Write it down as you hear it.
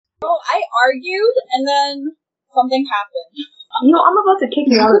Oh, I argued, and then something happened. I'm about to kick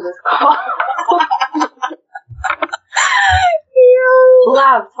you out of this call.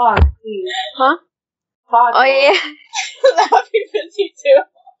 Laugh, talk, please. Huh? Talk. Oh, yeah. Happy 52.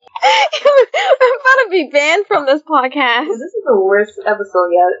 I'm about to be banned from this podcast. This is the worst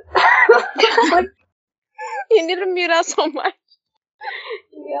episode yet. You need to mute us so much.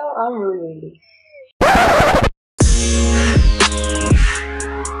 Yeah, I'm really needy.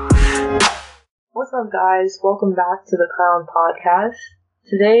 What's up, guys? Welcome back to the Clown Podcast.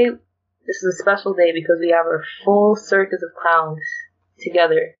 Today, this is a special day because we have our full circus of clowns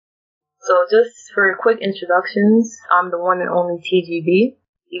together. So just for quick introductions, I'm the one and only TGB.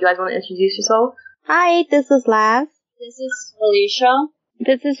 You guys want to introduce yourself? Hi, this is Lav. This is Alicia.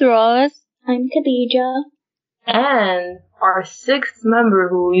 This is Rose. I'm Khadija. And our sixth member,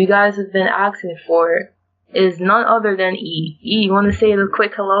 who you guys have been asking for, is none other than E. E, you want to say a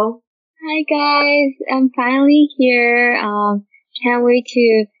quick hello? Hi guys, I'm finally here. Can't wait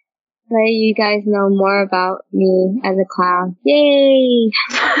to let you guys know more about me as a clown. Yay!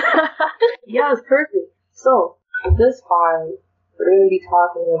 Yeah, it's perfect. So, for this part, we're going to be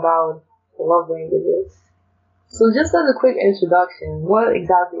talking about love languages. So just as a quick introduction, what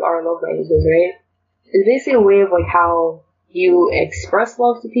exactly are love languages, right? It's basically a way of like how you express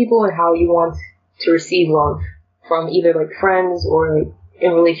love to people and how you want to receive love from either like friends or like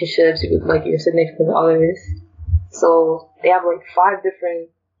in relationships with like your significant others. So they have like 5 different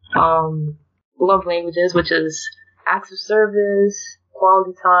love languages, which is acts of service,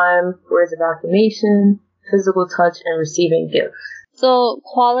 quality time, words of affirmation, physical touch, and receiving gifts. So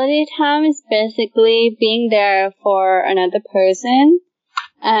quality time is basically being there for another person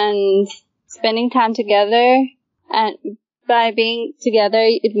and spending time together, and by being together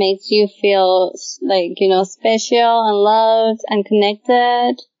it makes you feel like, special and loved and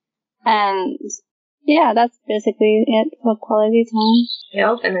connected, and yeah, that's basically it for quality time.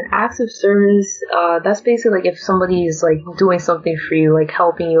 Yep, and then acts of service, that's basically like if somebody is like doing something for you, like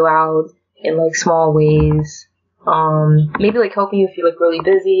helping you out in like small ways. Maybe like helping you if you're like really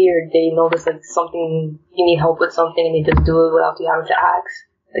busy, or they notice like something, you need help with something and they just do it without you having to ask.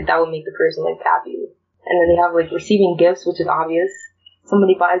 Like that would make the person like happy. And then they have like receiving gifts, which is obvious.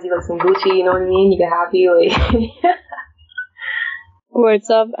 Somebody buys you like some Gucci, you know what I mean? You get happy, like. Words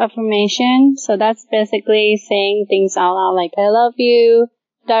of affirmation. So that's basically saying things out loud, like I love you.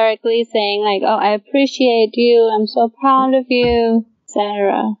 Directly saying like, oh, I appreciate you. I'm so proud of you,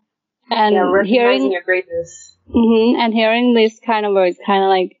 etc. And yeah, recognizing your greatness. And hearing these kind of words kind of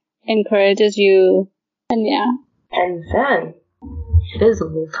like encourages you. And yeah. And then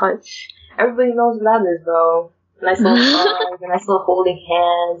physical touch. Everybody knows what that is, bro. Nice little hugs, nice little holding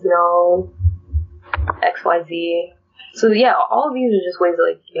hands, XYZ. So yeah, all of these are just ways of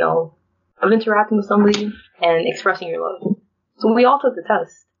like, of interacting with somebody and expressing your love. So we all took the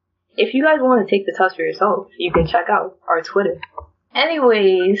test. If you guys want to take the test for yourself, you can check out our Twitter.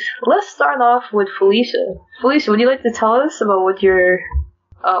 Anyways, let's start off with Felicia. Felicia, would you like to tell us about what your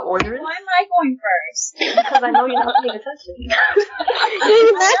order is? Why am I going first? Because I know you're not paying attention.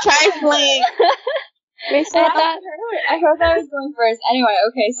 You're not trifling. I heard that I was going first. Anyway,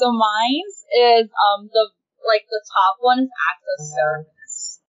 okay, so mine's is the top one is acts of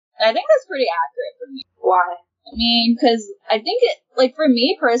service. And I think that's pretty accurate for me. Why? I mean, because I think it, like, for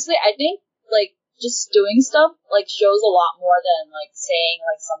me personally, I think, like, just doing stuff, like, shows a lot more than, like, saying,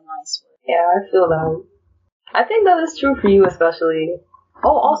 like, some nice words. Yeah, I feel that. I think that is true for you especially.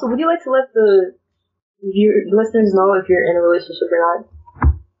 Oh, also, would you like to let your listeners know if you're in a relationship or not?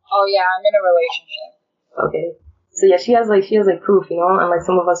 Oh, yeah, I'm in a relationship. Okay. So, yeah, she has proof, unlike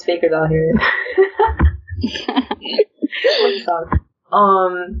some of us fakers out here. Let's talk.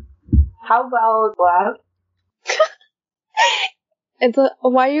 How about Blab?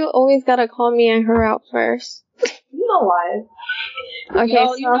 Why you always gotta call me and her out first? You know why. Okay,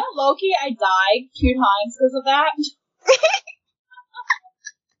 Yo, you know, low-key, I died 2 times because of that.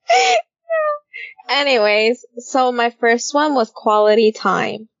 Anyways, so my first one was quality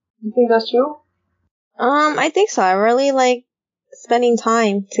time. You think that's true? I think so. I really like spending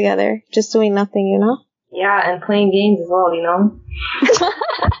time together, just doing nothing, Yeah, and playing games as well,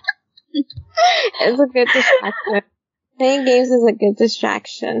 It's a good distraction. Playing games is a good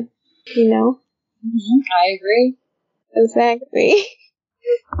distraction, I agree. Exactly.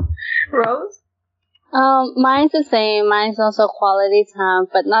 Rose? Mine's the same. Mine's also quality time,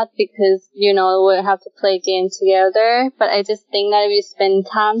 but not because, we have to play games together, but I just think that if you spend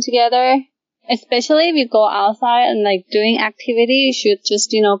time together, especially if you go outside and like doing activity, you should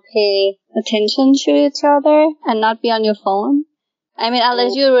just, pay attention to each other and not be on your phone. I mean,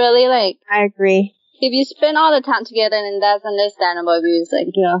 unless you really like, I agree. if you spend all the time together, then that's understandable. Because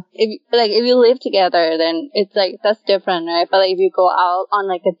like, you know, if you live together, then it's like, that's different, right? But like, if you go out on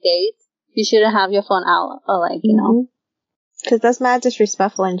like a date, you shouldn't have your phone out, or like, you know. Because that's mad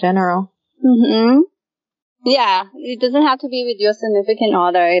disrespectful in general. Yeah, it doesn't have to be with your significant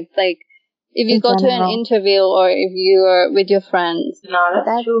other. It's like, if you In go to an general. interview or if you're with your friends. No,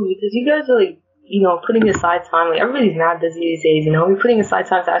 that's true, because you guys are like, you know, putting aside time. Like, everybody's mad busy these days, you know? You're putting aside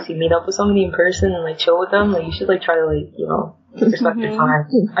time to actually meet up with somebody in person and like chill with them. Like, you should like try to like, you know, respect their time.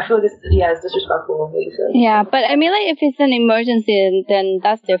 I feel like it's disrespectful. Like you said. Yeah, but I mean, like, if it's an emergency, then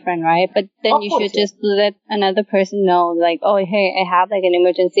that's different, right? But then Of you course, should just let another person know, like, oh, hey, I have like an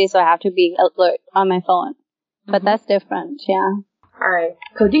emergency, so I have to be alert on my phone. But that's different, yeah. Alright.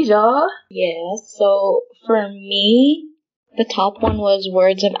 Khadija? Yeah, so for me, the top one was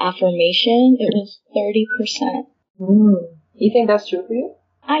words of affirmation. It was 30%. You think that's true for you?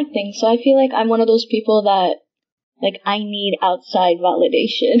 I think so. I feel like I'm one of those people that, like, I need outside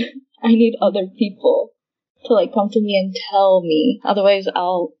validation. I need other people to, like, come to me and tell me. Otherwise,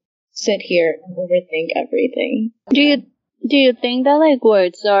 I'll sit here and overthink everything. Do you think that like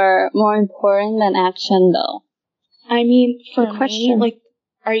words are more important than action though? I mean, for me, like,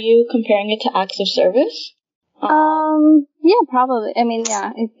 are you comparing it to acts of service? Yeah, probably. I mean,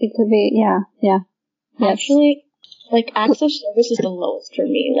 yeah, it could be, yeah. Yes. Actually, like, acts of service is the lowest for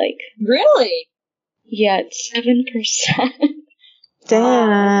me. Like, Really? yeah, it's 7%.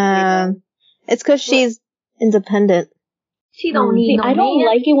 Damn. It's because she's independent. She don't need no I don't man.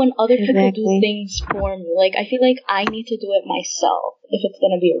 like it when other people do Exactly. things for me. Like, I feel like I need to do it myself if it's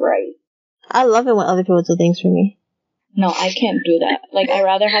gonna be right. I love it when other people do things for me. No, I can't do that. Like, I'd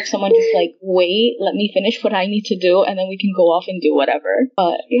rather have someone just, like, wait, let me finish what I need to do, and then we can go off and do whatever.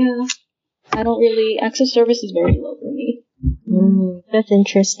 But, yeah, I don't really... Acts of service is very low for me. That's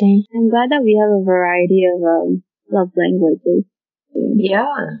interesting. I'm glad that we have a variety of love languages. Yeah.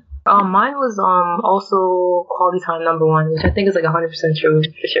 Mine was also quality time number one, which I think is like 100% true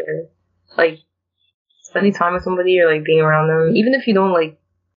for sure. Like, spending time with somebody or like being around them, even if you don't like.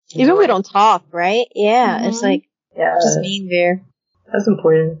 Even if we don't talk, right? Yeah, it's like just Yeah, being there. that's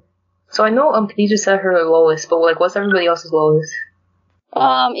important. So I know Khadija said her lowest, but like, what's everybody else's lowest?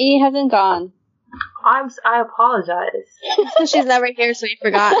 E hasn't gone. I apologize. So she's never here, so you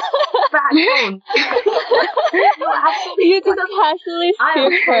forgot. Back home. No, absolutely. You just casually I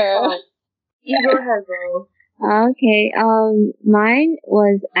am skip so her. sorry. You go ahead, bro. Okay, mine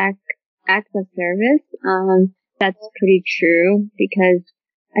was acts of service. That's pretty true because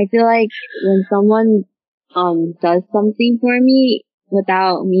I feel like when someone does something for me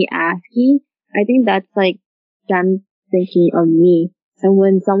without me asking, I think that's like them thinking of me. And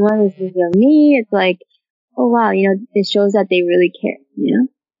when someone is thinking of me, it's like, oh wow, you know, it shows that they really care, you know?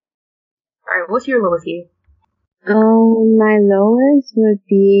 Alright, what's your lowest here? My lowest would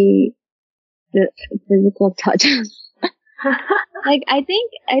be the physical touch. Like, I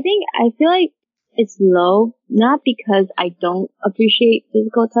feel like it's low, not because I don't appreciate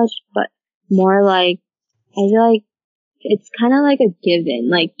physical touch, but more like, I feel like it's kind of like a given.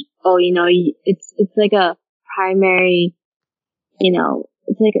 Like, oh, you know, it's like a primary, you know,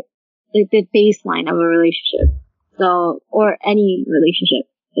 it's like the baseline of a relationship. So, or any relationship.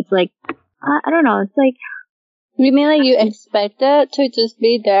 It's like, I don't know, it's like, You mean like you expect it to just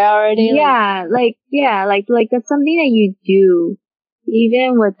be there already? like that's something that you do,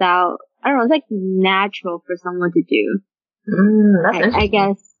 even without, I don't know, it's like natural for someone to do. That's I interesting.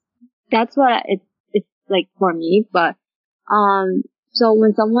 guess that's what it's like for me, but, so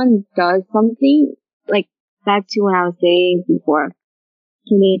when someone does something, like back to when I was dating before,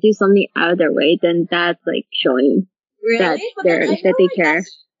 when they do something out of their way, then that's like showing that But then I feel they like care.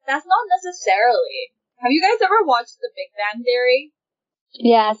 That's not necessarily. Have you guys ever watched The Big Bang Theory?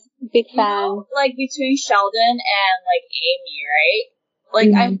 Yes, big You fan. know, like between Sheldon and like Amy, right?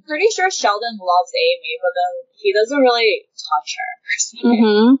 Like I'm pretty sure Sheldon loves Amy, but then he doesn't really touch her.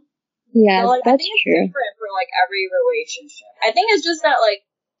 Mm-hmm. Yeah, So, like, I that's think it's true. different for like every relationship. I think it's just that like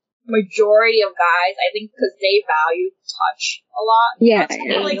majority of guys, I think because they value touch a lot. Yeah, Not to,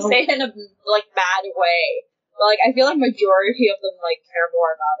 yeah. like say it in a like bad way, but like I feel like majority of them like care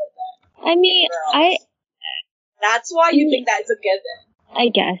more about it than I mean, girls. That's why you think that's a given. I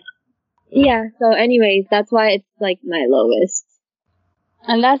guess. Yeah, so anyways, that's why it's like my lowest.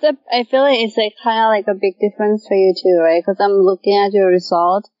 And I feel like it's like kind of like a big difference for you too, right? Because I'm looking at your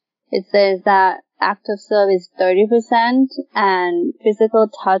result. It says that act of service 30% and physical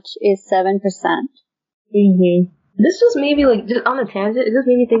touch is 7%. This just made me like, just on a tangent, it just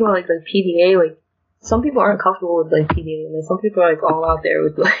made me think about like PDA, like some people aren't comfortable with like PDA, and then some people are like all out there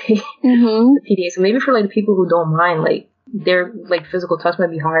with like Mm-hmm. the PDA. So maybe for like the people who don't mind, like their like physical touch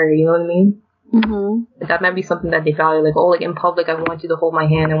might be higher. You know what I mean? Mm-hmm. That might be something that they value. Like, oh, like in public, I want you to hold my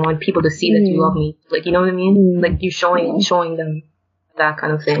hand. I want people to see that you love me. Like, you know what I mean? Like you showing them that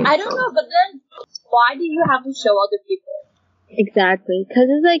kind of thing. I don't know, but then why do you have to show other people? Exactly, because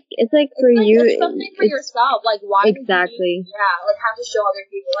it's like for Like, you, it's something for yourself. Like, why? Exactly. Would you, like have to show other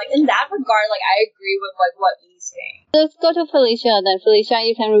people. Like in that regard, like I agree with like what E's saying. Let's go to Felicia then. Felicia,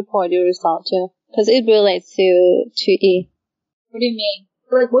 you can report your result too, because it relates to E. What do you mean?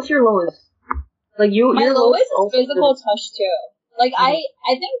 Like, what's your lowest? Like My your lowest is also physical touch too. Like I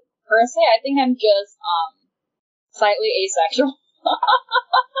think personally, I think I'm just slightly asexual.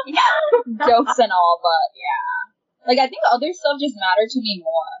 Jokes and all, but yeah. Like I think other stuff just matter to me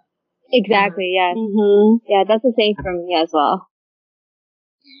more. Exactly, yeah. Mm-hmm. Yeah, that's the same for me as well.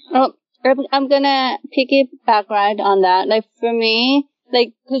 Well, I'm gonna piggyback right on that. Like for me,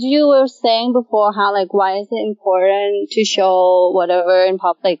 like, cause you were saying before how like why is it important to show whatever in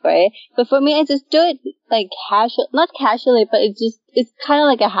public, right? But for me, I just do it like not casually, but it's kind of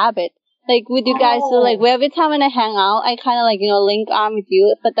like a habit. Like with you guys, so like every time when I hang out, I kind of like link arm with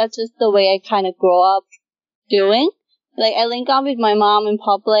you. But that's just the way I kind of grow up doing. Like I link arm with my mom in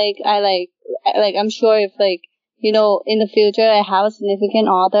public. I like I'm sure if like in the future I have a significant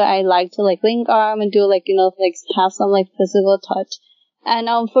other, I like to like link arm and do like like have some like physical touch. And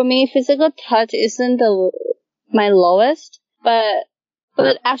for me, physical touch isn't my lowest, but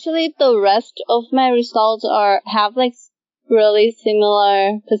actually the rest of my results have like really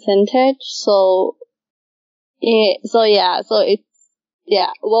similar percentage. So we'll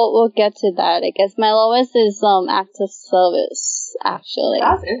get to that. I guess my lowest is acts of service actually.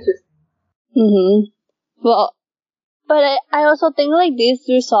 That's interesting. Well, but I also think like these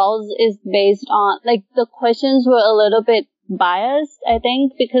results is based on like the questions were a little bit biased, I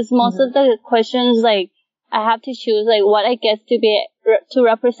think, because most of the questions like I have to choose like what I guess to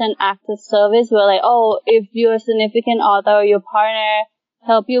represent acts of service were like, oh, if your significant other or your partner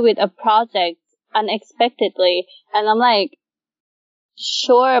help you with a project unexpectedly, and I'm like,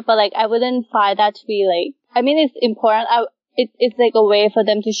 sure, but like I wouldn't find that to be like, I mean it's important. It's like a way for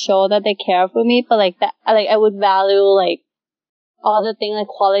them to show that they care for me, but like that, like I would value like all the thing like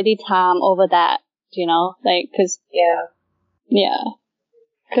quality time over that, like cause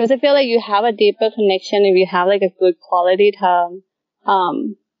I feel like you have a deeper connection if you have like a good quality time.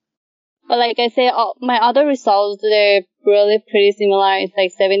 But like I say, my other results, they're really pretty similar. It's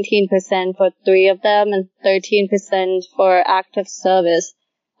like 17% for 3 of them and 13% for active service.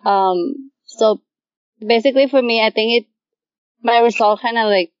 So basically for me, I think my result kind of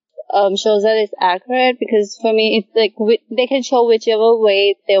like shows that it's accurate, because for me it's like they can show whichever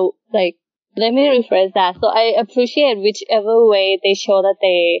way they like. Let me rephrase that. So I appreciate whichever way they show that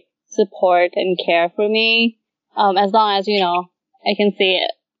they support and care for me, as long as I can see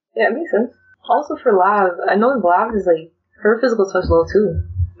it. Yeah, it makes sense. Also for Lav, I know Lav is like her physical touch low too,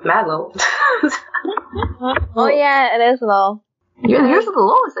 mad low. Oh yeah, it is low. Yours is the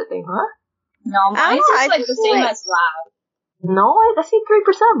lowest, I think, huh? No, mine's just like the same as Lav. No, I see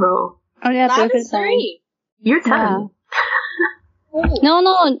 3%, bro. Oh yeah, Lav is 3. You're 10. Yeah. No,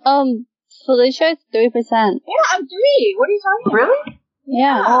 Felicia is 3%. Yeah, I'm 3. What are you talking about? Really?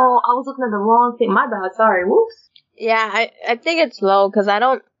 Yeah. Oh, I was looking at the wrong thing. My bad. Sorry. Whoops. Yeah, I think it's low because I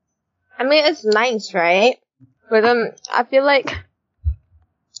mean, it's nice, right? But I feel like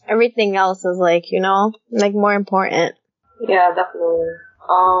everything else is like, like more important. Yeah, definitely.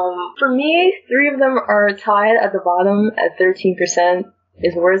 For me, 3 of them are tied at the bottom at 13%.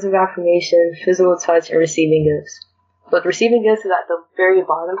 Is words of affirmation, physical touch, and receiving gifts. But receiving gifts is at the very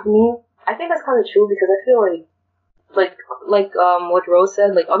bottom for me. I think that's kind of true because I feel like what Rose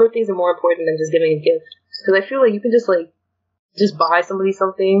said, like other things are more important than just giving a gift. Because I feel like you can just buy somebody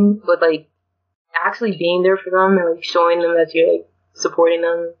something, but like actually being there for them and like showing them that you're like supporting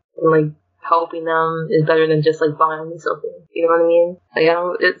them and like helping them is better than just like buying me something. You know what I mean? Like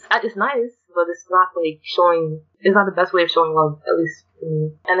it's nice, but it's not like showing. It's not the best way of showing love, at least for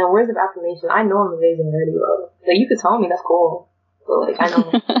me. And then words of affirmation. I know I'm amazing already, bro. Like you could tell me, that's cool, but like I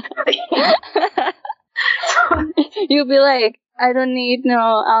know. You'll be like, I don't need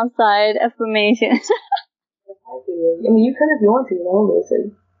no outside affirmation. I mean, you could if you want to, but it's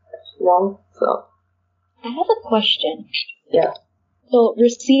like, so. I have a question. Yeah. So,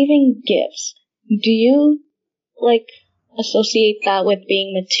 receiving gifts, do you, like, associate that with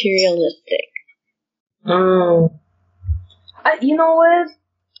being materialistic? You know what?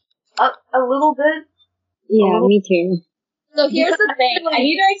 A little bit. Yeah, me too. So here's the thing. I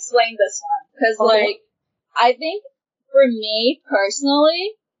need to explain this one. Because, like, I think for me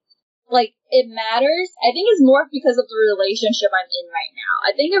personally, like, it matters. I think it's more because of the relationship I'm in right now.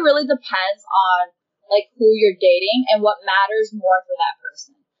 I think it really depends on, like, who you're dating and what matters more for that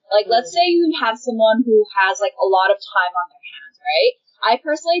person. Like, let's say you have someone who has, like, a lot of time on their hands, right? I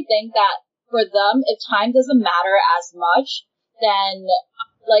personally think that for them, if time doesn't matter as much, then,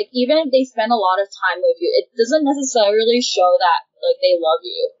 like, even if they spend a lot of time with you, it doesn't necessarily show that, like, they love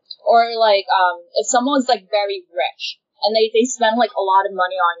you. Or, like, if someone's, like, very rich, and they spend, like, a lot of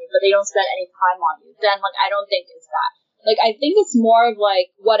money on you, but they don't spend any time on you, then, like, I don't think it's that. Like, I think it's more of,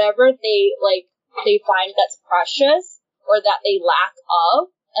 like, whatever they find that's precious, or that they lack of,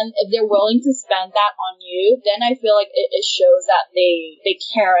 and if they're willing to spend that on you, then I feel like it shows that they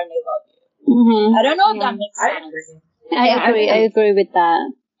care and they love you. Mm-hmm. I don't know if that makes sense. I agree with that.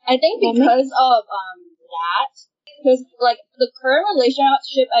 I think because of that, because like the current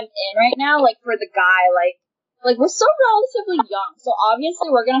relationship I'm in right now, like for the guy, like we're still relatively young, so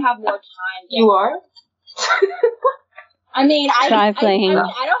obviously we're gonna have more time. You are? I mean, I don't have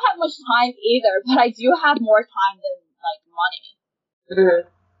much time either, but I do have more time than like money.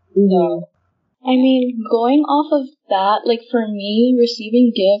 So, I mean, going off of that, like for me,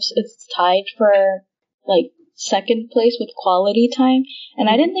 receiving gifts is tied for like second place with quality time, and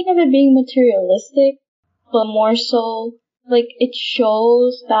I didn't think of it being materialistic, but more so like it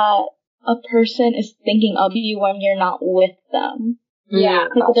shows that a person is thinking of you when you're not with them. Yeah,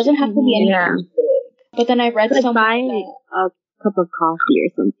 like it doesn't have to be anything big. But then I read like somewhere buying a cup of coffee or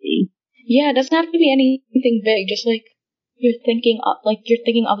something. Yeah, it doesn't have to be anything big. Just like you're thinking of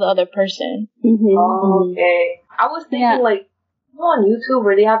the other person. Mm-hmm. Oh, okay. I was thinking like, you know, on YouTube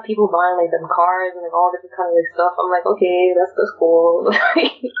where they have people buying like them cars and like all different kind of like stuff. I'm like, okay, that's cool.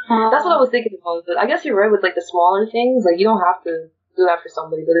 That's what I was thinking about. But I guess you're right with like the smaller things. Like you don't have to do that for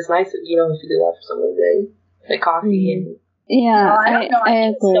somebody, but it's nice if you know if you do that for somebody, like coffee and. Yeah, I don't know. I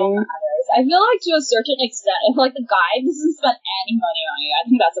think it still agree. matters. I feel like to a certain extent, if like the guy doesn't spend any money on you, I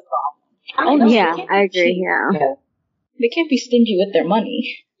think that's a problem. Yeah, I agree. Yeah. They can't be stingy with their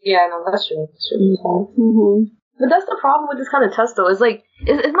money. Yeah, no, that's true. That's true. Mm-hmm. But that's the problem with this kind of test, though. It's like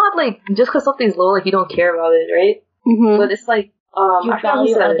it's not like just because something's low, like you don't care about it, right? Mm-hmm. But it's like you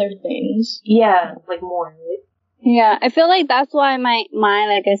value other things. Yeah, like more, right? Yeah, I feel like that's why mine,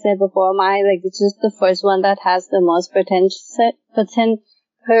 like I said before, it's just the first one that has the most percentage,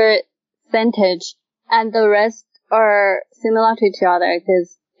 and the rest are similar to each other,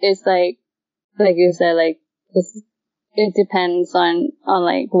 because it's like you said, like, it depends on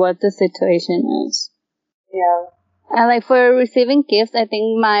like what the situation is. Yeah. And like for receiving gifts, I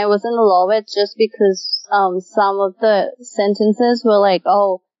think mine wasn't low it just because some of the sentences were like,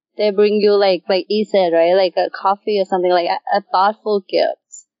 oh, they bring you like you said, right, like a coffee or something, like a thoughtful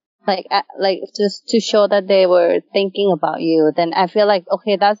gift, like just to show that they were thinking about you. Then I feel like,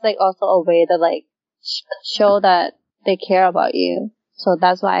 okay, that's like also a way to like show that they care about you. So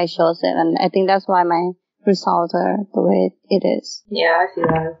that's why I chose it, and I think that's why my results are the way it is. Yeah, I see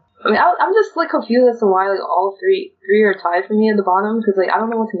that. I mean, I'm just like confused as to why like all three are tied for me at the bottom, because like I don't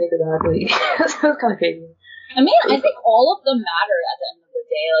know what to make of that. Like that's kind of crazy. I mean, I think all of them matter at the end of the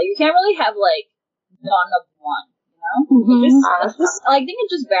day. Like you can't really have like none of one, you know? Mm-hmm. I think it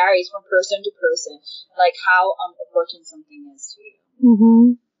just varies from person to person, like how important something is to you. Mm-hmm.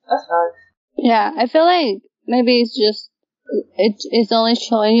 That's fine. Yeah, I feel like maybe it's just it's only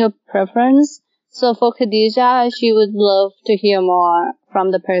showing your preference. So for Khadija, she would love to hear more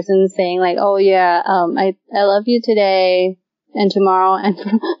from the person saying like, oh yeah, I love you today and tomorrow and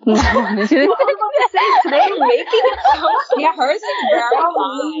tomorrow. Today making it so yeah, hers is very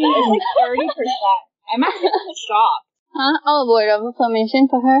high. It's like 30%. I'm actually shocked. Huh? Oh, word of affirmation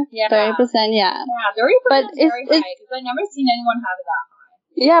for her? Yeah. 30%, yeah. Yeah, 30% is very high because I've never seen anyone have it that high.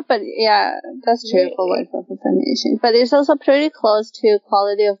 Yeah, but yeah, that's true for word of affirmation. But it's also pretty close to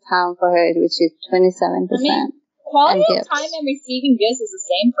quality of time for her, which is 27%. I mean, quality of time and receiving gifts is the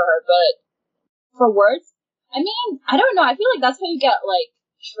same for her, but for words, I mean, I don't know. I feel like that's how you get, like,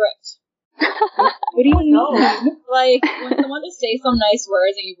 tricked. What do you mean? Like, when someone just says some nice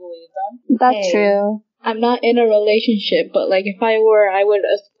words and you believe them. That's true. I'm not in a relationship, but, like, if I were, I would,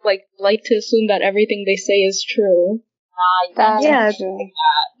 like to assume that everything they say is true. That's true.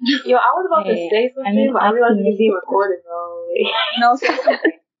 Yo, I was about to say something, but I realized it was being recorded, though. No, say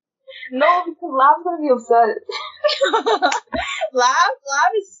something. No, because Lab's gonna be upset.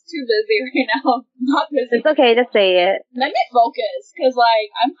 Lab is too busy right now. Not busy. It's okay to say it. Let me focus, because, like,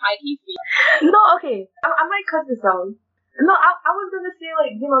 I'm high-key feeling. No, okay. I might cut this out. No, I was gonna say,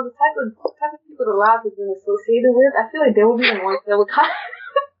 like, you know, the type of people the Lab has been associated with, I feel like they will be the ones that would kind of...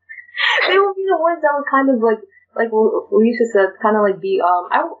 they would be the ones that would kind of like what Alicia said, kind of like be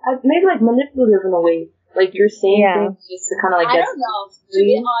maybe like manipulative in a way. Like you're saying things just to kind of like. I don't know. To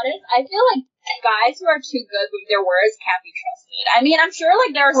be honest, I feel like guys who are too good with their words can't be trusted. I mean, I'm sure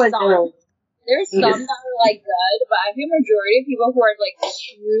like there are some. There's some that are like good, but I think majority of people who are like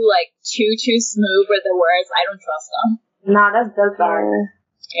too smooth with the words, I don't trust them. Nah, that's bad.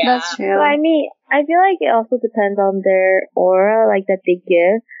 Yeah. That's true. But I mean, I feel like it also depends on their aura, like that they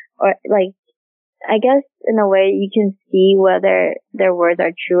give, or like, I guess in a way you can see whether their words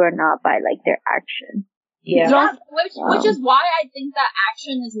are true or not by like their action. Yeah, which is why I think that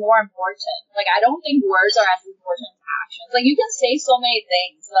action is more important. Like, I don't think words are as important as actions. Like, you can say so many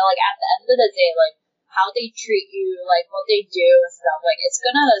things, but like at the end of the day, like how they treat you, like what they do and stuff, like it's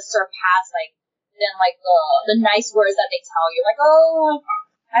gonna surpass like than like the nice words that they tell you, like, oh,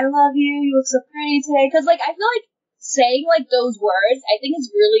 I love you, you look so pretty today. Because like I feel like saying like those words, I think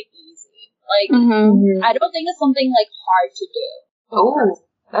is really easy. Like I don't think it's something like hard to do. Oh,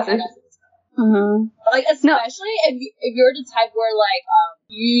 that's interesting. Like especially if you're the type where like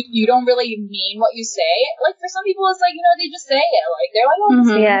you don't really mean what you say. Like for some people it's like, you know, they just say it. Like they're like, oh, this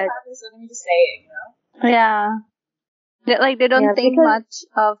is happy, so let me just say it, you know? Yeah. They don't think much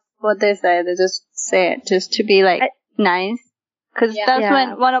of what they say. They just say it just to be like nice. Because that's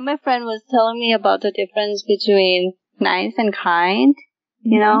when one of my friends was telling me about the difference between nice and kind.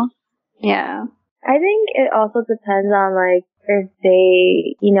 You know? Yeah. I think it also depends on like if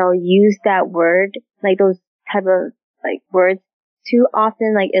they, you know, use that word, like those type of like words too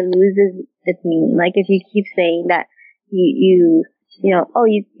often, like it loses its meaning. Like if you keep saying that you know, oh,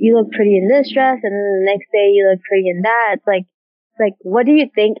 you look pretty in this dress, and then the next day you look pretty in that. It's like what do you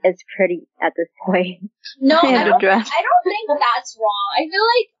think is pretty at this point? No, I don't think that's wrong. I feel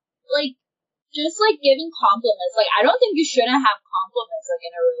like just like giving compliments. Like I don't think you shouldn't have compliments like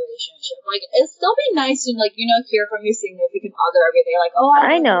in a relationship. Like it'd still be nice to like, you know, hear from your significant other every day. Like, oh,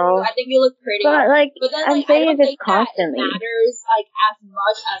 I know. I think you look pretty. But then I'm like saying I don't think constantly. that it matters like as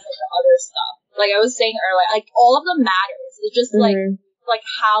much as like the other stuff. Like I was saying earlier, like all of them matters. It's just like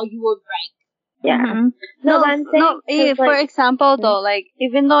how you would rank. Yeah. No, but I'm saying for example though, like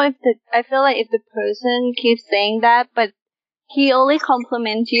even though I feel like if the person keeps saying that, but he only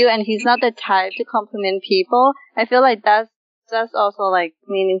compliments you and he's not the type to compliment people, I feel like that's also like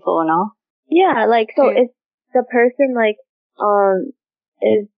meaningful, no? Yeah, like so if the person like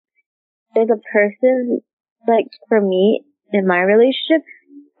is a person like for me in my relationship,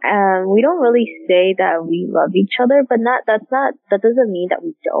 we don't really say that we love each other, but that doesn't mean that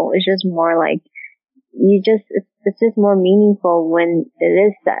we don't. It's just more like it's just more meaningful when it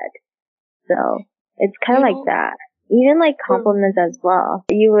is said. So it's kind of like that. Even like compliments as well.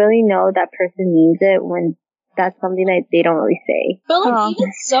 You really know that person means it when that's something that they don't really say. But like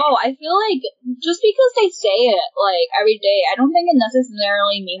even so, I feel like just because they say it like every day, I don't think it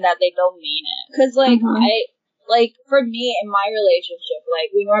necessarily mean that they don't mean it. Because like for me in my relationship,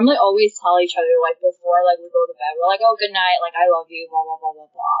 like we normally always tell each other like before like we go to bed, we're like, oh, good night, like I love you, blah blah blah blah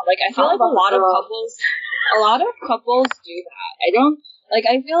blah. Like I feel like a lot of couples do that.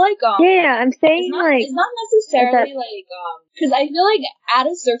 I feel like I'm saying it's not necessarily like because I feel like at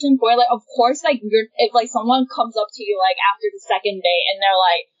a certain point, like of course, like if like someone comes up to you like after the second date and they're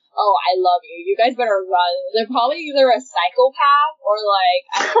like, oh, I love you, you guys better run. They're probably either a psychopath or like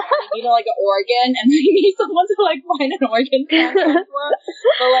I don't know, they need like an organ and they need someone to like find an organ transplant for.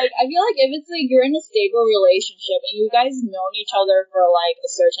 But like I feel like if it's like you're in a stable relationship and you guys known each other for like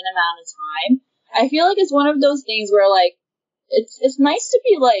a certain amount of time, I feel like it's one of those things where like it's nice to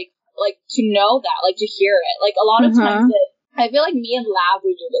be like to know that, like to hear it. Like a lot of times I feel like me and Lab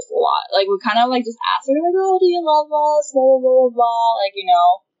we do this a lot. Like we kind of like just ask her like, oh, do you love us? Blah blah blah blah blah. Like, you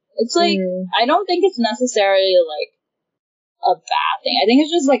know, it's like I don't think it's necessarily like a bad thing. I think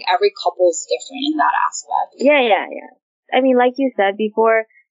it's just like every couple's different in that aspect. Yeah. I mean, like you said before,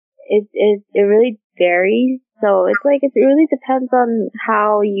 it really varies. So it's like it really depends on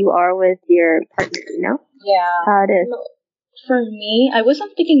how you are with your partner, you know? Yeah. How it is. For me, I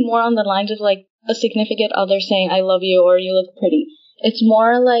wasn't thinking more on the lines of like a significant other saying I love you or you look pretty. It's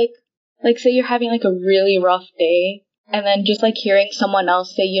more like say you're having like a really rough day and then just like hearing someone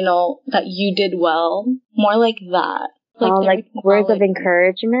else say, you know, that you did well. More like that. Like words of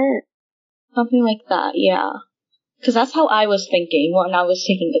encouragement? Something like that, yeah. Because that's how I was thinking when I was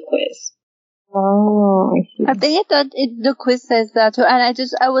taking the quiz. Oh, I see. I think the quiz says that too, and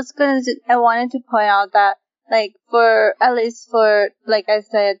I wanted to point out that like at least for like I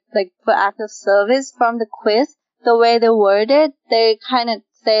said, like for active service from the quiz, the way they word it, they kind of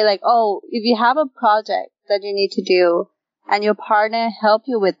say like, oh, if you have a project that you need to do and your partner help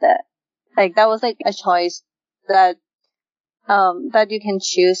you with it, Like that was like a choice that that you can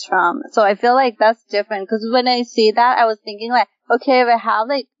choose from. So I feel like that's different because when I see that, I was thinking like, okay, if I have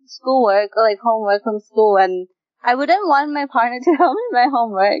like schoolwork or like homework from school, and I wouldn't want my partner to help me with my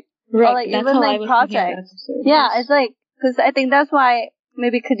homework Right. or like That's even how my I was thinking of project. acts of service. Yeah, it's like because I think that's why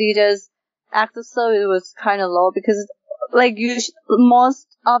maybe Khadijah's acts of service was kind of low because like most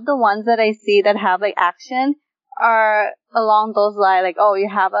of the ones that I see that have like action are along those lines, like, oh, you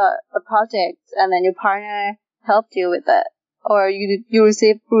have a project and then your partner helped you with it, or you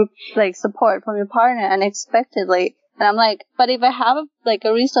receive like support from your partner unexpectedly. And I'm like, but if I have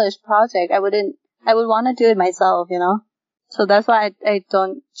a research project, I would want to do it myself, you know? So that's why I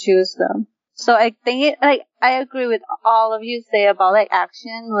don't choose them. So I think I agree with all of you say about like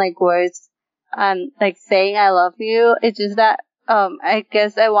action, like words, like saying I love you. It's just that, I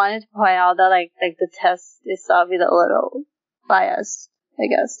guess I wanted to point out that like the test itself is a little biased, I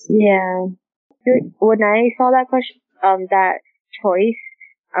guess. Yeah. When I saw that question, that choice,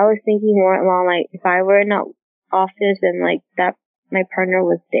 I was thinking more along like if I were in the office and like that my partner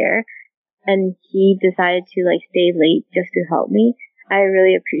was there and he decided to like stay late just to help me, I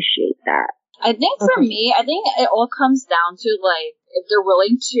really appreciate that. I think for me, I think it all comes down to like if they're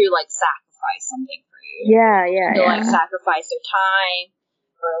willing to like sacrifice something for you. Yeah. To like sacrifice their time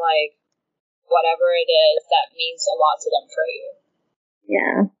or like whatever it is that means a lot to them for you.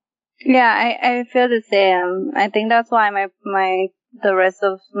 Yeah. Yeah, I feel the same. I think that's why the rest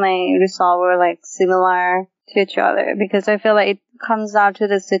of my results were like similar to each other, because I feel like it comes down to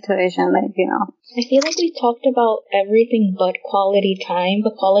the situation, like, you know. I feel like we talked about everything but quality time,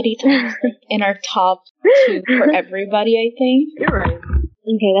 but quality time is like in our top 2 for everybody, I think. You're right.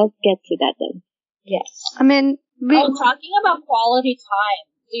 Okay, let's get to that then. Yes. I mean, talking about quality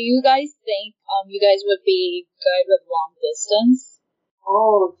time, do you guys think you guys would be good with long distance?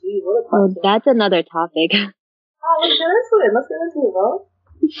 Oh, geez, what a question. That's another topic. Let's get into it, bro.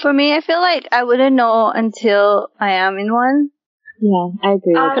 for me, I feel like I wouldn't know until I am in one. Yeah, I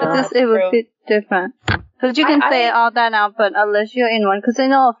agree with that. Because it would be different. Because you can say all that now, but unless you're in one, because I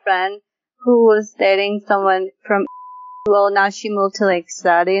know a friend who was dating someone from, well, now she moved to like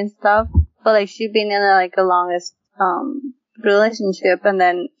study and stuff, but like she's been in a longest relationship, and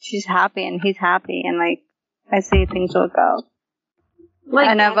then she's happy and he's happy, and like I see things work out. Like,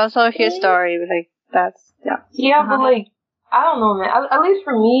 and I've also heard story like that's Yeah, but like I don't know, man. At least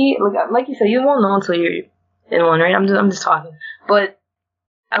for me, like you said, you won't know until you're in one, right? I'm just talking, but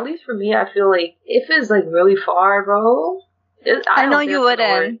at least for me, I feel like if it's like really far, bro. I know you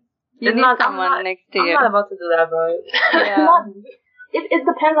wouldn't. You need someone next to you. I'm not about to do that, bro. Yeah. It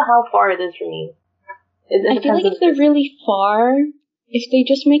depends on how far it is for me. I feel like if they're really far, if they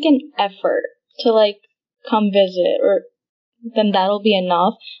just make an effort to like come visit, or then that'll be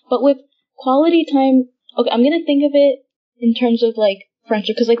enough. But with quality time, okay, I'm gonna think of it in terms of like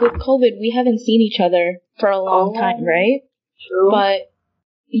friendship, because like with COVID, we haven't seen each other for a long time, right? True. But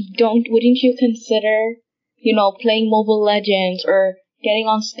wouldn't you consider, playing Mobile Legends or getting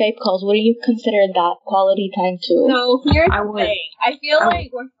on Skype calls? Wouldn't you consider that quality time too? So here's the thing. I feel like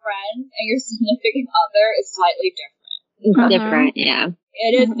with friends and your significant other is slightly different. It's different, yeah.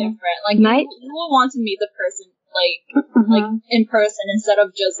 It is different. Like you will want to meet the person like in person instead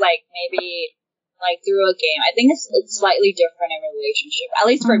of just like maybe like through a game. I think it's slightly different in a relationship. At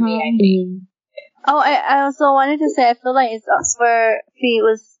least for me, I think. Oh, I also wanted to say I feel like it's where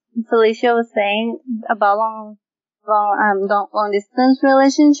Felicia was saying about long distance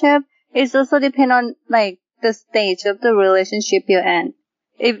relationship. It's also depend on like the stage of the relationship you're in.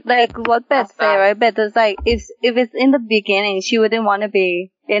 If like what Beth say, right? Beth is like if it's in the beginning, she wouldn't want to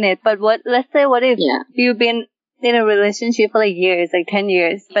be in it. But let's say if you've been in a relationship for like years, like 10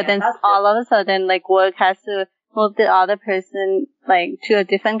 years, but then all of a sudden like work has to move the other person like to a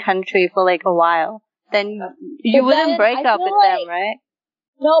different country for like a while, then you wouldn't break up with them, right?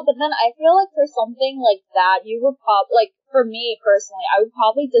 No, but then I feel like for something like that, you would like for me personally, I would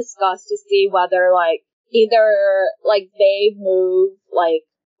probably discuss to see whether like either like they move like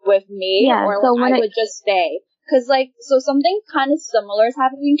with me or like I would just stay. Cause like, so something kind of similar is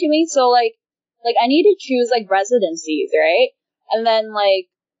happening to me. So like I need to choose like residencies, right? And then like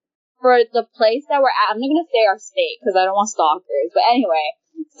for the place that we're at, I'm not gonna say our state because I don't want stalkers. But anyway,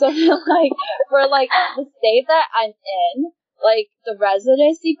 so like for like the state that I'm in, like the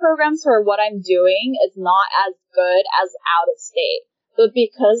residency programs for what I'm doing is not as good as out of state. But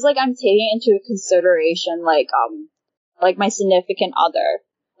because like I'm taking into consideration like my significant other,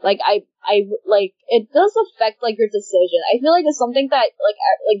 like I like it does affect like your decision. I feel like it's something that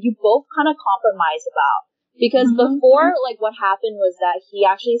like you both kind of compromise about. Because before, like, what happened was that he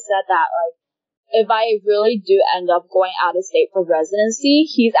actually said that, like, if I really do end up going out of state for residency,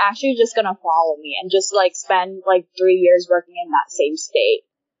 he's actually just gonna follow me and just, like, spend, like, 3 years working in that same state.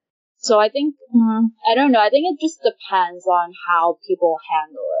 So I think, I don't know, I think it just depends on how people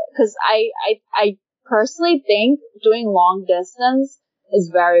handle it. Because I personally think doing long distance is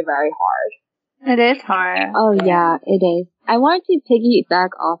very, very hard. It is hard. Oh yeah, it is. I wanted to piggyback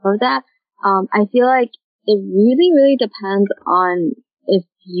off of that. I feel like it really, really depends on if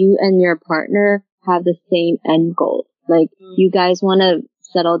you and your partner have the same end goal. Like, you guys want to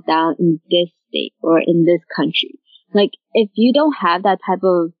settle down in this state or in this country. Like, if you don't have that type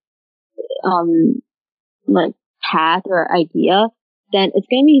of, like, path or idea, then it's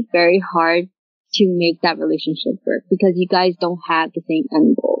going to be very hard to make that relationship work because you guys don't have the same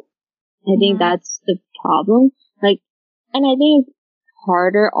end goal. I think that's the problem. Like, and I think it's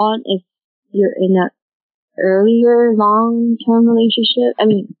harder on if you're in a earlier long-term relationship. I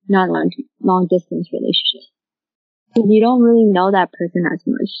mean, not long-distance relationship. Because you don't really know that person as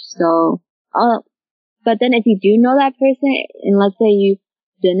much. So, but then if you do know that person, and let's say you've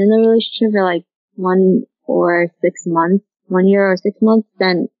been in a relationship for like 1 or 6 months, 1 year or 6 months,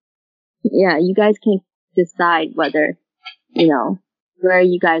 then yeah, you guys can decide whether, you know, where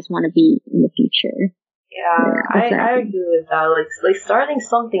you guys want to be in the future. Yeah, I agree with that. Like starting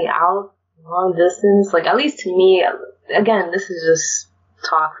something out long distance, like, at least to me, again, this is just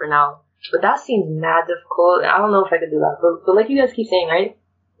talk for now, but that seems mad difficult. I don't know if I could do that. But like you guys keep saying, right?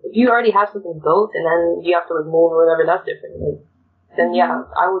 If you already have something built and then you have to, like, move or whatever, that's different. Like, then yeah,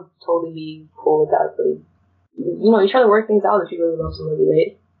 I would totally be cool with that. But, you know, you try to work things out if you really love somebody,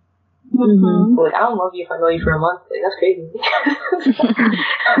 right? But, like, I don't love you if I know you for a month. Like, that's crazy.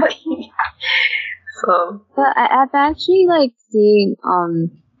 So, but I've actually, like, seen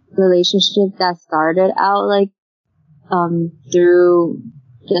relationships that started out like through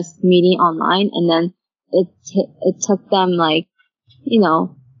just meeting online, and then it took them, like, you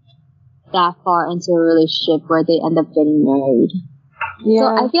know, that far into a relationship where they end up getting married. yeah. So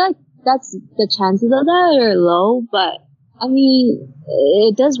I feel like that's the chances of that are low, but I mean,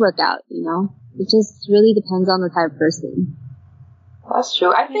 it does work out, you know. It just really depends on the type of person. That's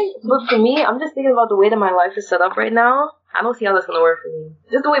true. I think, but for me, I'm just thinking about the way that my life is set up right now. I don't see how that's gonna work for me.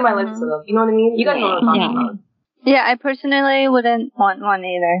 Just the way my life is set up. You know what I mean? You guys know what I'm talking about. Yeah, I personally wouldn't want one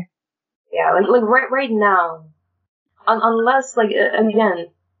either. Yeah, like right now, unless, like, again,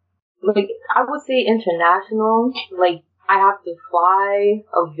 like, I would say international. Like, I have to fly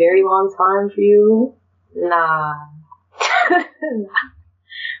a very long time for you. Nah.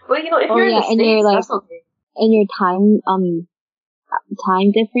 But, you know, if you're in the and States, you're, like, that's okay. and your time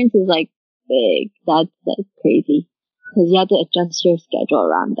difference is, like, big. That's crazy. Because you have to adjust your schedule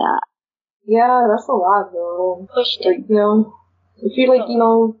around that. Yeah, that's a lot, though. Like, you know, if you're, like, you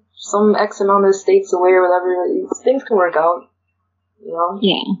know, some X amount of states away or whatever, things can work out. You know?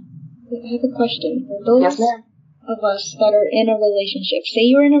 Yeah. I have a question. For those Yes, ma'am. of us that are in a relationship, say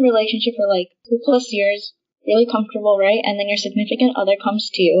you're in a relationship for like 2+ years, really comfortable, right? And then your significant other comes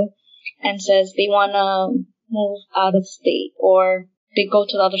to you and says they want to move out of state, or they go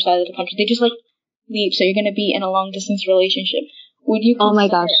to the other side of the country. They just, like, leave. So you're going to be in a long distance relationship. Would you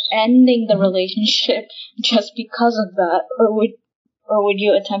consider ending the relationship just because of that, or would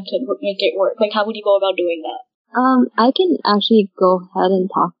you attempt to make it work? Like, how would you go about doing that? I can actually go ahead and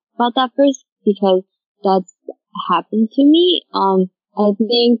talk about that first because that's happened to me. I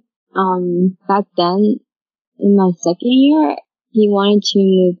think back then in my second year, he wanted to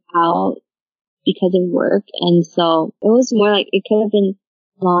move out because of work, and so it was more like it could have been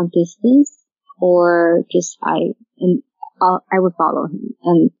long distance or just I would follow him,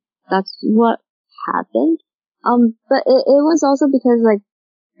 and that's what happened. But it was also because, like,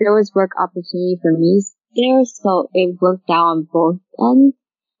 there was work opportunity for me there, so it worked out on both ends.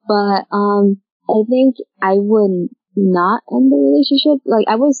 But I think I would not end the relationship. Like,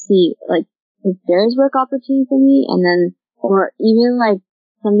 I would see, like, if there's work opportunity for me, and then, or even, like,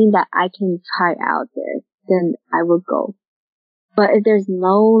 something that I can try out there, then I would go. But if there's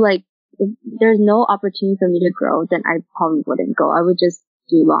no opportunity for me to grow, then I probably wouldn't go. I would just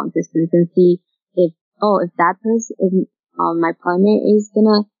do long distance and see if that person, if my partner is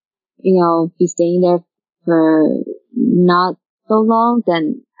gonna, you know, be staying there for not so long,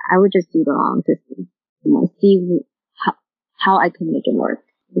 then I would just do the long distance. You know, see how I can make it work.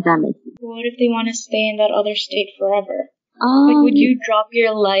 If that makes sense. What if they want to stay in that other state forever? Like, would you drop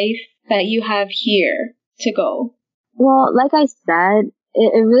your life that you have here to go? Well, like I said,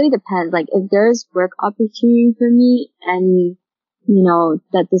 it really depends. Like, if there's work opportunity for me and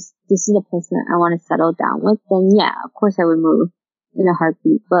that this is the person I want to settle down with, then yeah, of course I would move in a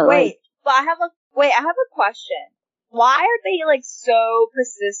heartbeat. But I have a question. Why are they like so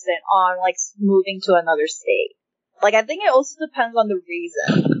persistent on like moving to another state? Like, I think it also depends on the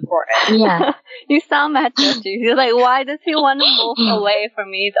reason for it. Yeah. You sound mad judgy. You're like, why does he want to move away from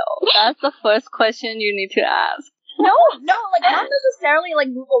me though? That's the first question you need to ask. No, like not necessarily like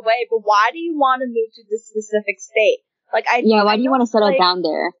move away, but why do you want to move to this specific state? Like, why do you want to settle down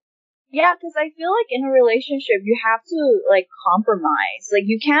there? Yeah, because I feel like in a relationship, you have to, like, compromise. Like,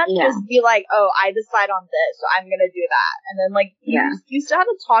 you can't just be like, oh, I decide on this, so I'm gonna do that. And then, like, you still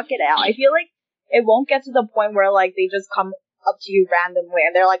have to talk it out. I feel like it won't get to the point where, like, they just come up to you randomly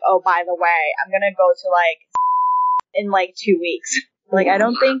and they're like, oh, by the way, I'm gonna go to, like, in, like, 2 weeks. Like, I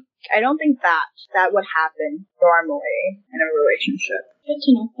don't think that would happen normally in a relationship. Good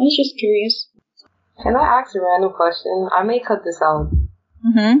to know. I was just curious. Can I ask a random question? I may cut this out.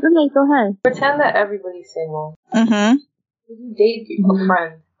 Mm-hmm. Okay, go ahead. Pretend that everybody's single. Mm-hmm. Would you date a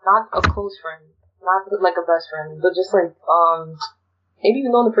friend, not a close friend, not like a best friend, but just like maybe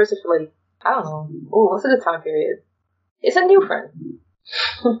you've known the person for like, I don't know. Oh, what's a good time period? It's a new friend.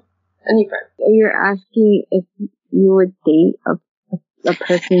 A new friend. You're asking if you would date a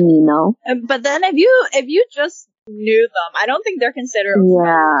person you know? But then if you just knew them, I don't think they're considered a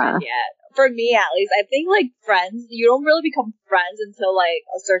friend yet. For me, at least, I think like friends, you don't really become friends until like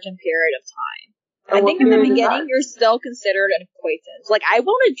a certain period of time. I think in the beginning, you're still considered an acquaintance. Like, I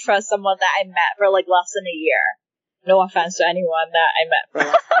wouldn't trust someone that I met for like less than a year. No offense to anyone that I met for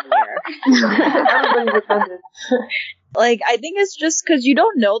less than a year. Everybody's offended. Like, I think it's just because you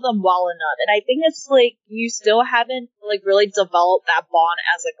don't know them well enough, and I think it's like you still haven't like really developed that bond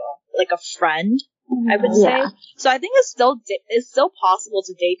as like a friend. I would say. So I think it's still possible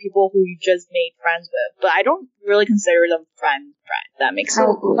to date people who you just made friends with, but I don't really consider them friend. That makes sense.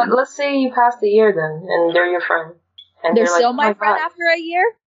 So, but let's say you passed a year then, and they're your friend. And they're like, still my friend after a year?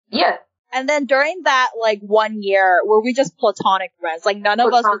 Yeah. And then during that, like, 1 year, were we just platonic friends? Like, none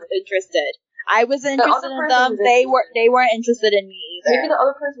of us was interested. I was interested in them. They weren't interested in me either. Maybe the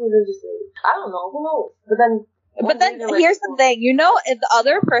other person was interested. I don't know. Who knows? But then here's the thing, if the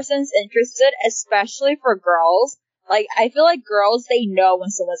other person's interested, especially for girls, like, I feel like girls, they know when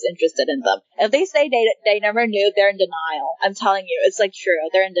someone's interested in them. If they say they never knew, they're in denial. I'm telling you, it's like true,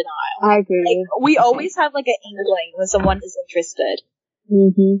 they're in denial. I agree. Like, we always have like an inkling when someone is interested.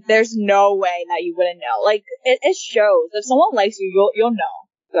 Mm-hmm. There's no way that you wouldn't know. Like, it shows. If someone likes you, you'll know.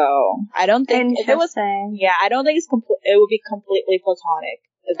 So, I don't think if it was, I don't think it would be completely platonic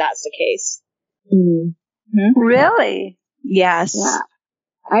if that's the case. Mm-hmm. Really? Yes. Yeah.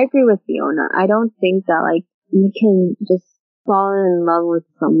 I agree with Fiona. I don't think that like you can just fall in love with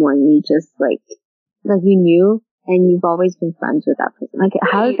someone you just like you knew and you've always been friends with that person. Like,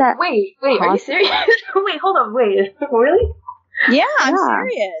 how is that? Wait, are you serious? Wait, hold on, wait, really? Yeah, I'm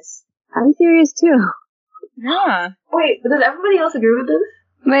serious. I'm serious too. Yeah. Wait, does everybody else agree with this?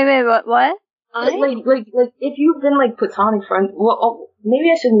 Wait, what? Like, if you've been like platonic friends,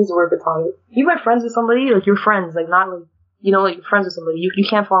 maybe I shouldn't use the word platonic. You've been friends with somebody, like you're friends, like not like like you're friends with somebody. You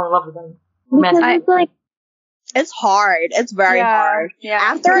can't fall in love with them. It's hard. It's very hard. Yeah.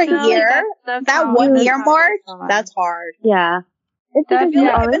 After a year, that 1 year mark, that's hard. Yeah. It's because you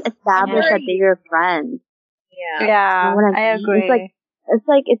already established that they're your friends. Yeah. Yeah. I agree. It's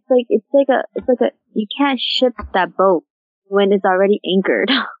like a you can't ship that boat when it's already anchored.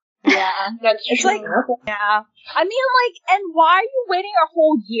 Yeah, that's true. Like, yeah. I mean, like, and why are you waiting a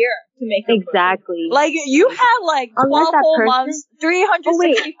whole year to make a Exactly. Movie? Like, you had, like, 12 whole months,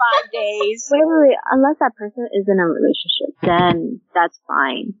 365 days. Wait. Unless that person is in a relationship, then that's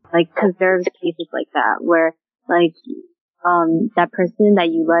fine. Like, cause there's cases like that where, like, that person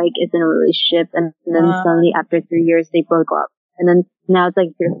that you like is in a relationship and then suddenly after 3 years they broke up. And then now it's like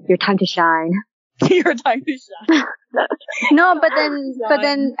your time to shine. Your time to shine. No, but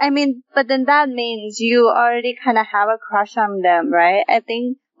then that means you already kind of have a crush on them, right? I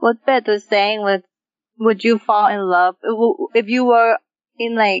think what Beth was saying was, would you fall in love if you were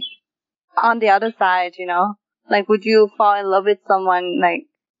in like on the other side, like would you fall in love with someone like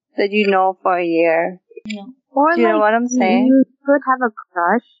that you know for a year? No. Or do you know what I'm saying? You could have a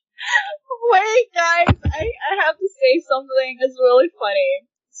crush. Wait, guys, I have to say something. It's really funny.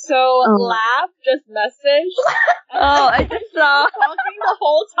 So, Lab just messaged. I just saw. Talking the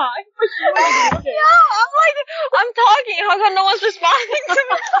whole time, but she was muted. Yeah, I'm talking. How come no one's responding to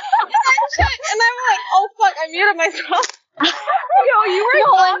me? And I'm like, oh fuck, I muted myself. Yo, you were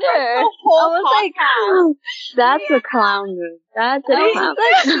talking the whole podcast. That's a clown move. That's a clown move.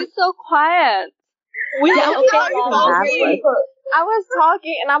 She's so quiet. We don't I was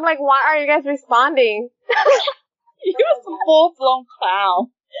talking and I'm like, why are you guys responding? You was a full-blown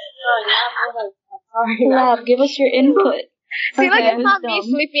clown. Sorry. Lab, give us your input. See, like, Okay. it's not me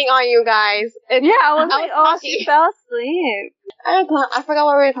sleeping on you guys. It's, Yeah, I was I like, was oh, talking. she fell asleep. I forgot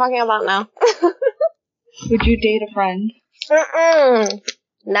what we were talking about now. Would you date a friend? Mm-mm.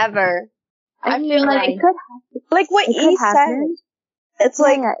 Never. I I mean, feel like, like, it could happen. like what It could E said. happen. It's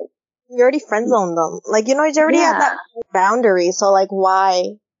like, Yeah, you already friend zoned them. Like, you know, you already have that boundary. So, like, why?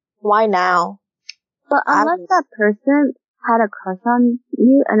 Why now? but I unless don't- that person had a crush on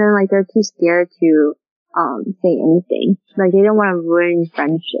you, and then like they're too scared to say anything, like they don't want to ruin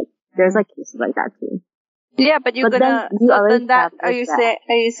friendship. There's like cases like that too. Yeah, but you're But gonna. then you So already then that are you established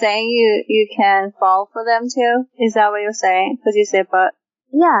that. Are you saying you can fall for them too? Is that what you're saying? Because you said, but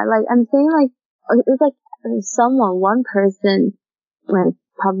Yeah, like I'm saying, like it's like one person, like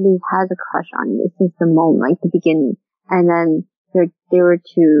probably has a crush on you since the moment, like the beginning, and then they were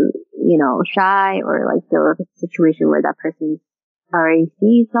too, shy, or like there was a situation where that person already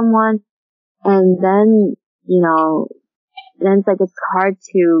sees someone, and then then it's like it's hard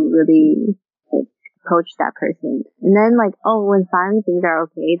to really like, approach that person, and then like when finally things are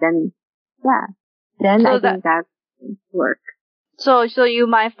okay, then then So I think that work. so you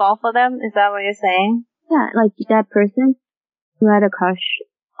might fall for them. Is that what you're saying? Yeah, like that person who had a crush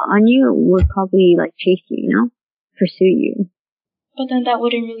on you would probably like chase you, pursue you. But then that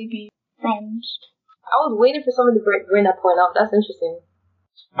wouldn't really be friends. I was waiting for someone to bring that point up. That's interesting.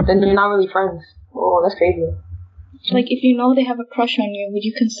 Then you're not really friends. Oh, that's crazy. Like, if you know they have a crush on you, would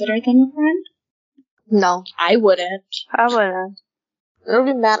you consider them a friend? No. I wouldn't. I wouldn't. It would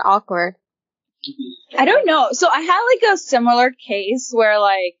be mad awkward. I don't know. So I had like a similar case where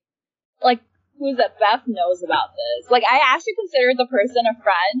like who's that? Beth knows about this. Like I actually considered the person a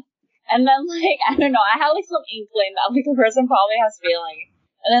friend, and then like I don't know. I had like some inkling that like the person probably has feelings,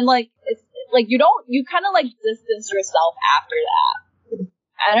 and then like it's like you kind of like distance yourself after that.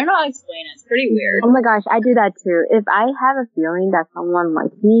 I don't know how to explain it. It's pretty weird. Oh my gosh, I do that too. If I have a feeling that someone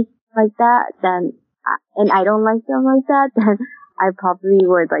likes me like that, then and I don't like them like that, then I probably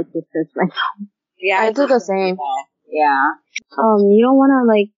would like distance myself. Yeah, I do the same. Yeah. You don't want to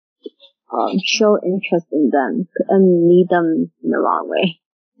like show interest in them and lead them in the wrong way.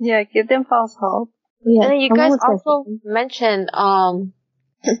 Yeah, give them false hope. Yeah, And then you someone guys would say also something. mentioned,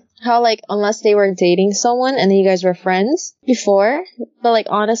 how like unless they were dating someone and then you guys were friends before, but like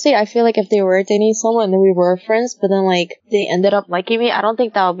honestly, I feel like if they were dating someone and then we were friends, but then like they ended up liking me, I don't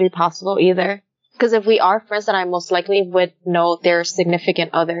think that would be possible either. Because if we are friends, then I most likely would know their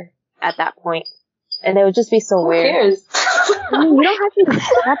significant other at that point, and it would just be so Who weird. cares? I mean, you don't have to.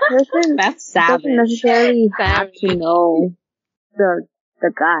 That person That's doesn't savage. necessarily have to know the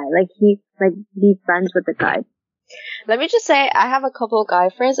guy. Like be friends with the guy. Let me just say, I have a couple of guy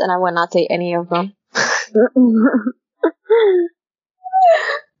friends, and I would not date any of them.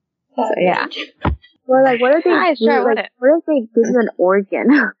 So yeah. Well, like, what if they I sure wouldn't. what if they give you an organ?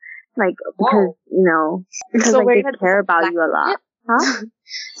 Like, because, because So like we're they gonna care do about black you a lot. Huh?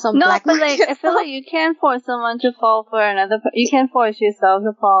 Some No, black but like I feel like you can't force someone to fall for another. You can't force yourself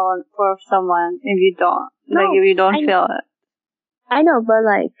to fall for someone if you don't. No, Like if you don't feel it. I know, but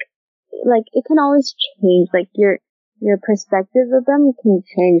like it can always change. Like your perspective of them can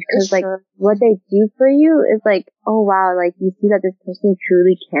change because like what they do for you is like, oh wow, like you see that this person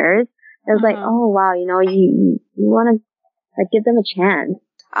truly cares. It's like, oh wow, you want to like give them a chance.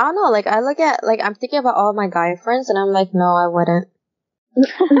 I don't know, like I look at, like I'm thinking about all my guy friends and I'm like, no, I wouldn't.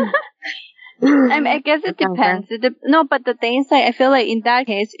 I mean, I guess it depends. No, but the thing is, like, I feel like in that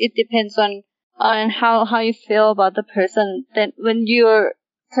case, it depends on how you feel about the person. Then when your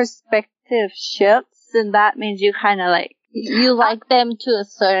perspective shifts, then that means you kind of like you like them to a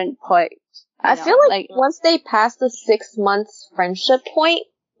certain point. I feel like once they pass the 6 months friendship point,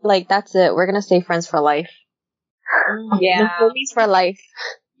 like that's it. We're gonna stay friends for life. Yeah. The homies for life.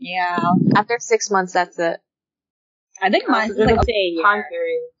 Yeah. After 6 months, that's it. I think mine's like up to a year. Time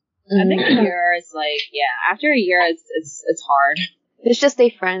period. I think a year is like, after a year it's hard. Let's just stay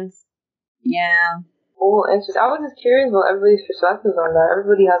friends. Yeah. Oh, interesting. I was just curious about everybody's perspectives on that.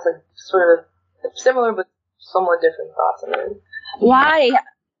 Everybody has like sort of similar but somewhat different thoughts on it. Why?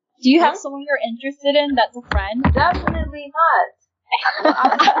 Do you have someone you're interested in that's a friend? Definitely not.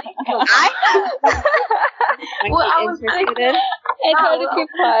 What I was thinking. I try to keep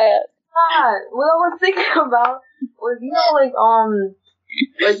quiet. What I was thinking about was, like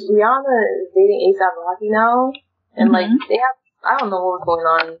Rihanna is dating A$AP Rocky now, and like they have, I don't know what was going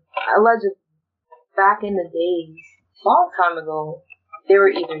on. Allegedly, back in the days, a long time ago, they were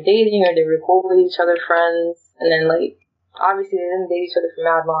either dating or they were cool with each other, friends, and then like obviously they didn't date each other for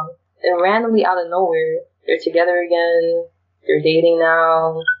mad long. And randomly out of nowhere, they're together again. They're dating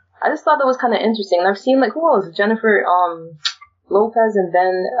now. I just thought that was kind of interesting. And I've seen, like, who else? Jennifer, Lopez and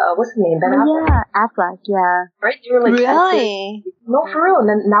Ben, what's his name? Ben Affleck? Yeah, Affleck, yeah. Right? They were, like, Really? no, for real. And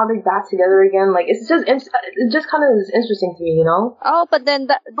then now they're back together again. Like, it just kind of is interesting to me, you know? Oh, but then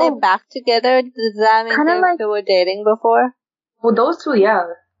they're back together. Does that mean they were dating before? Well, those two, yeah.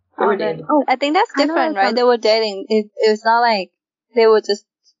 They were dating. I think that's different, right? They were dating. It's not like they were just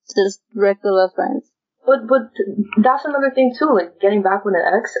regular friends. But that's another thing too, like getting back with an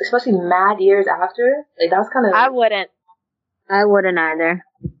ex, especially mad years after. Like that's kind of. I wouldn't either.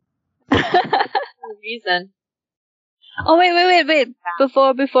 Reason. Oh wait!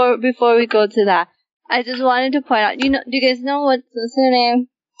 Before we go to that, I just wanted to point out. Do you guys know what's his name?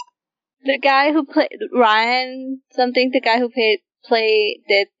 The guy who played Ryan something. The guy who played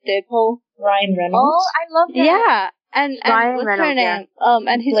Deadpool. Ryan Reynolds. Oh, I love that. Yeah. And Ryan what's Reynolds, her name?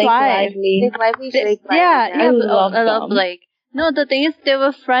 yeah. And his Blake wife. Lively. I love them. Blake. No, the thing is, they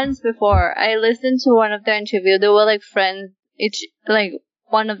were friends before. I listened to one of their interviews. They were like friends.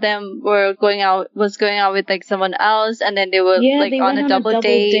 One of them was going out with like someone else, and then they were like on a double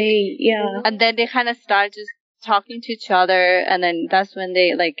date. Yeah. And then they kind of started just talking to each other, and then that's when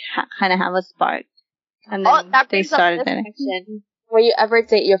they like kind of have a spark. And then that they brings up started this dating. question. Will you ever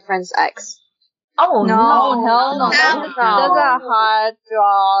date your friend's ex? Oh No, hell no. That's a hard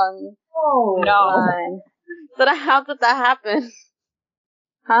drawn line. So how did that happen?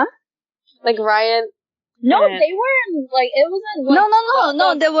 Huh? Like Ryan. No, they weren't, like, it wasn't, like,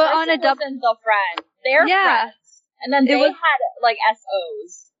 No, they were on a double. Wasn't the friend. They're friends. And then they had, like,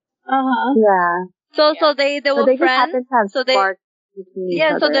 SOs. Yeah. So they were they friends. just happened to have spark between each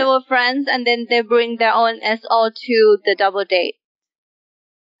other. So they were friends, and then they bring their own SO to the double date.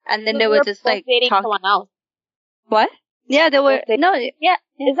 And then they were just like dating talking. someone else. What? Yeah, they were. No, Yeah,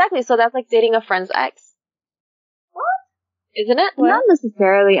 exactly. So that's like dating a friend's ex. What? Isn't it? Not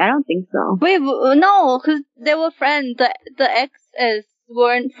necessarily. I don't think so. wait, no, because they were friends. The exes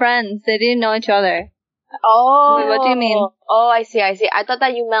weren't friends. They didn't know each other. Oh. Wait, what do you mean? Oh, I see. I thought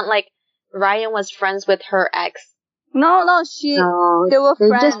that you meant like Ryan was friends with her ex. No, they were They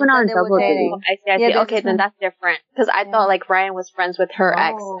friends. just went on and a they were double date. dating. I see. Yeah, Okay, then that's different. Because I thought like Ryan was friends with her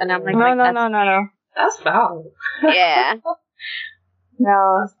ex, and I'm like, No. That's foul. Yeah.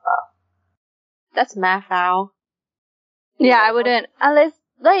 No. That's mad foul. Yeah, I wouldn't. Unless,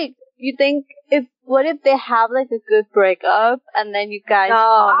 like, you think, what if they have, like, a good breakup, and then you guys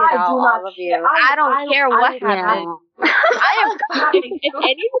talk it out, all of you? I don't care what happened. I am. If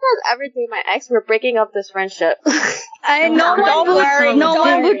any of you guys ever date my ex, we're breaking up this friendship. No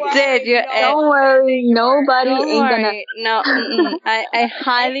one would date your ex. Don't worry. Nobody Don't ain't worry. No, I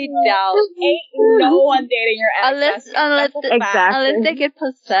highly doubt. Ain't no one dating your ex. Unless they get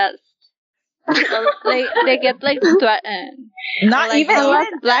possessed. they get like threatened. Not like, even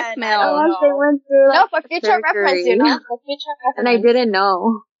blackmail. Unless they went through like, for future reference, For future reference. and I didn't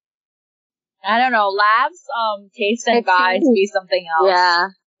know. I don't know. Labs, taste and guys be something else.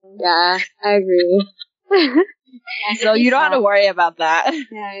 Yeah, I agree. So you don't have to worry about that.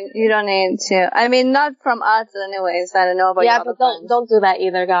 Yeah, you don't need to. I mean, not from us, anyways. I don't know about your but don't do that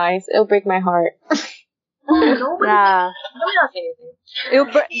either, guys. It'll break my heart. Nobody. Yeah. Nobody else say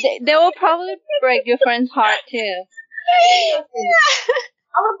anything. They will probably break your friend's heart too. I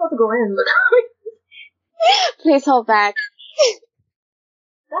was about to go in, but Please hold back.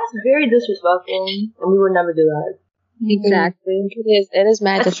 that's very disrespectful, and we would never do that. Exactly. It is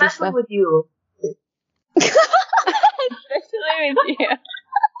mad Especially disrespectful. with you. Especially with you.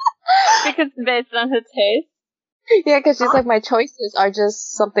 Because based on her taste. Yeah, because she's like, my choices are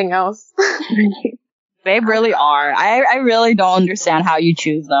just something else. They really are. I really don't understand how you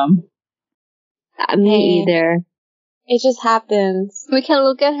choose them. Me either. It just happens. We can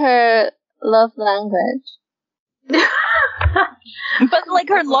look at her love language. But, like,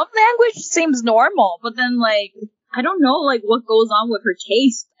 her love language seems normal, but then, like, I don't know, like, what goes on with her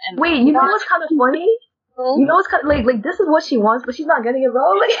taste. And Wait, you know what's kind of funny? You know what's kind of, like this is what she wants, but she's not getting it, bro.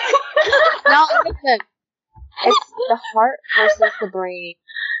 Like, No, listen. It's the heart versus the brain.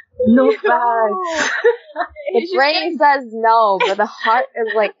 no facts. The brain says no, but the heart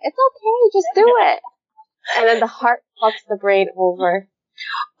is like, it's okay, just do it. And then the heart fucks the brain over.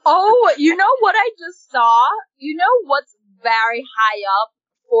 Oh, you know what I just saw? You know what's very high up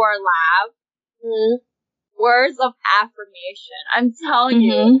for Lab? Mm-hmm. Words of affirmation. I'm telling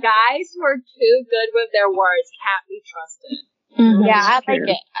you, guys who are too good with their words can't be trusted. Yeah, I like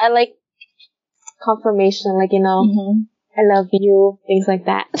it. I like confirmation, like, I love you, things like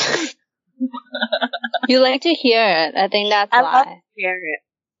that. You like to hear it. I think that's I love to why. hear it.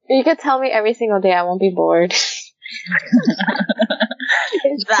 You could tell me every single day. I won't be bored.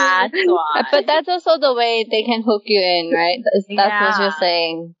 That's why. But that's also the way they can hook you in, right? That's what you're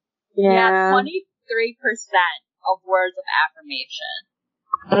saying. Yeah, 23% of words of affirmation.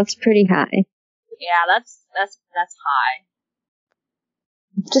 That's pretty high. Yeah, that's high.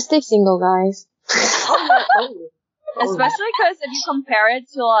 Just stay single, guys. Especially because if you compare it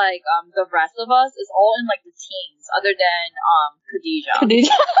to like the rest of us, it's all in like the teens, other than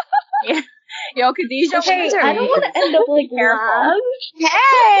Khadijah. Yeah. Yo, Khadijah, Hey, I don't want to end up like careful.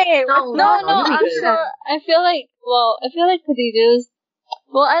 Hey! No, I'm sure. I feel like Khadijah's.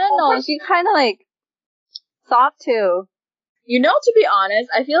 Well, I don't know. She kind of like soft too. You know, to be honest,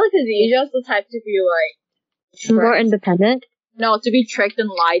 I feel like Khadijah's the type to be like More independent. no, to be tricked and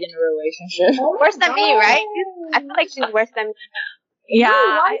lied in a relationship. Worse than me, right? I feel like she's worse than me. Yeah,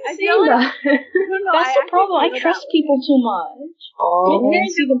 I feel like that. That's the problem. I trust people too much. My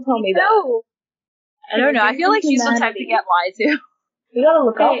parents even tell me that. I don't know. I feel like she's the type to get lied to. You gotta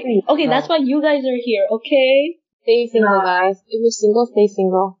look out for you. Okay, that's why you guys are here, okay? Stay single, guys. If you're single, stay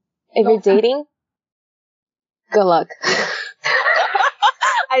single. If you're dating, good luck.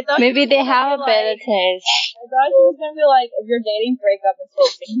 I thought Maybe they have a better taste. I thought she was gonna be like, if you're dating, break up and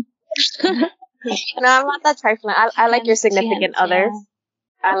stay single. No, I'm not that trifling. I like your significant others.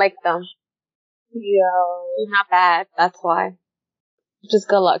 I like them. You're not bad. That's why. Just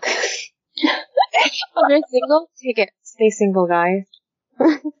good luck. If you're single, take it. Stay single, guys.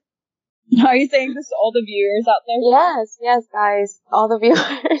 Are you saying this to all the viewers out there? Yes, guys. All the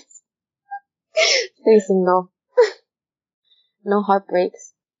viewers. Stay single. No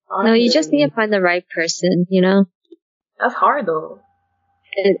heartbreaks. No, you just need to find the right person, you know? That's hard though.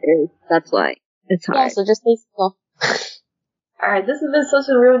 It is. That's why. It's Yeah, hard. so just stay single. Alright, this has been such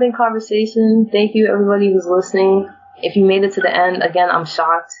a riveting conversation. Thank you everybody who's listening. If you made it to the end, again, I'm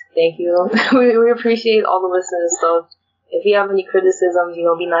shocked. Thank you. we appreciate all the listeners and stuff. If you have any criticisms,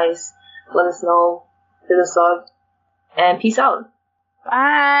 be nice. Let us know. Hit us up. And peace out.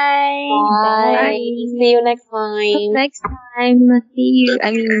 Bye. See you next time. Next time, see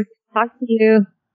you. Talk to you.